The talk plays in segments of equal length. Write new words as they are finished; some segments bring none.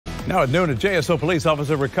Now at noon, a JSO police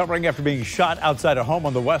officer recovering after being shot outside a home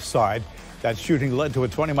on the west side. That shooting led to a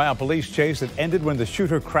 20-mile police chase that ended when the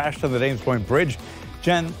shooter crashed on the Dames Point Bridge,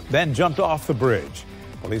 then jumped off the bridge.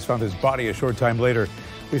 Police found his body a short time later.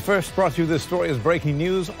 We first brought you this story as breaking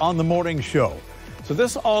news on the morning show. So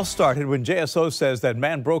this all started when JSO says that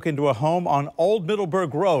man broke into a home on Old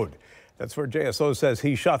Middleburg Road. That's where JSO says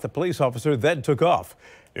he shot the police officer, then took off.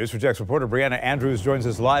 News4JAX reporter Brianna Andrews joins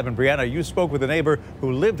us live. And Brianna, you spoke with a neighbor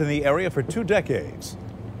who lived in the area for 2 decades.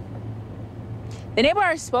 The neighbor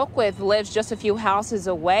I spoke with lives just a few houses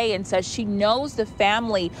away and says she knows the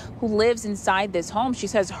family who lives inside this home. She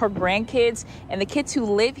says her grandkids and the kids who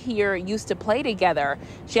live here used to play together.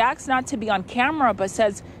 She asked not to be on camera, but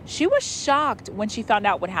says she was shocked when she found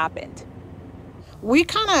out what happened. We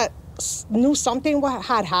kind of knew something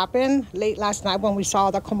had happened late last night when we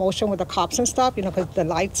saw the commotion with the cops and stuff, because the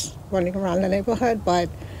lights running around the neighborhood. But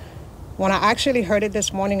when I actually heard it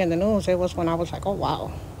this morning in the news, it was when I was like, oh,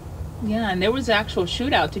 wow. Yeah, and there was an actual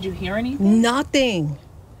shootout. Did you hear anything? Nothing.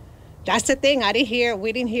 That's the thing.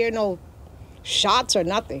 We didn't hear no shots or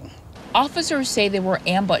nothing. Officers say they were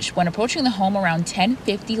ambushed when approaching the home around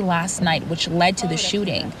 10:50 last night, which led to the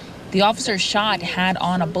shooting. The officer shot had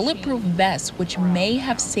on a bulletproof vest, which may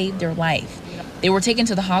have saved their life. They were taken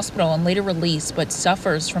to the hospital and later released, but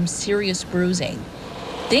suffers from serious bruising.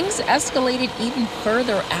 Things escalated even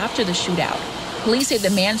further after the shootout. Police say the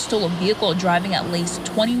man stole a vehicle driving at least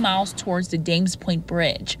 20 miles towards the Dames Point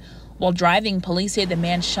Bridge. While driving, police say the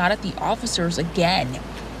man shot at the officers again.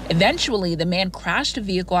 Eventually, the man crashed a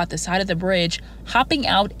vehicle at the side of the bridge, hopping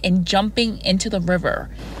out and jumping into the river.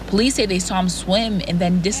 Police say they saw him swim and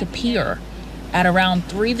then disappear. At around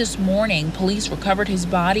 3 this morning, police recovered his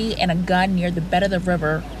body and a gun near the bed of the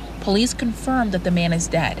river. Police confirmed that the man is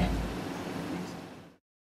dead.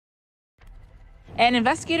 And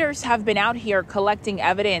investigators have been out here collecting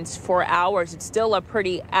evidence for hours. It's still a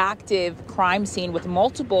pretty active crime scene with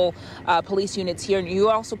multiple police units here. And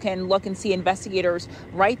you also can look and see investigators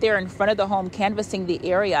right there in front of the home canvassing the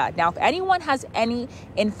area. Now, if anyone has any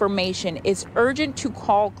information, it's urgent to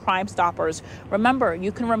call Crime Stoppers. Remember,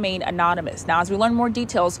 you can remain anonymous. Now, as we learn more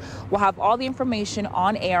details, we'll have all the information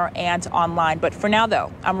on air and online. But for now,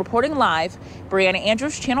 though, I'm reporting live. Brianna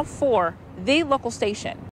Andrews, Channel 4, the local station.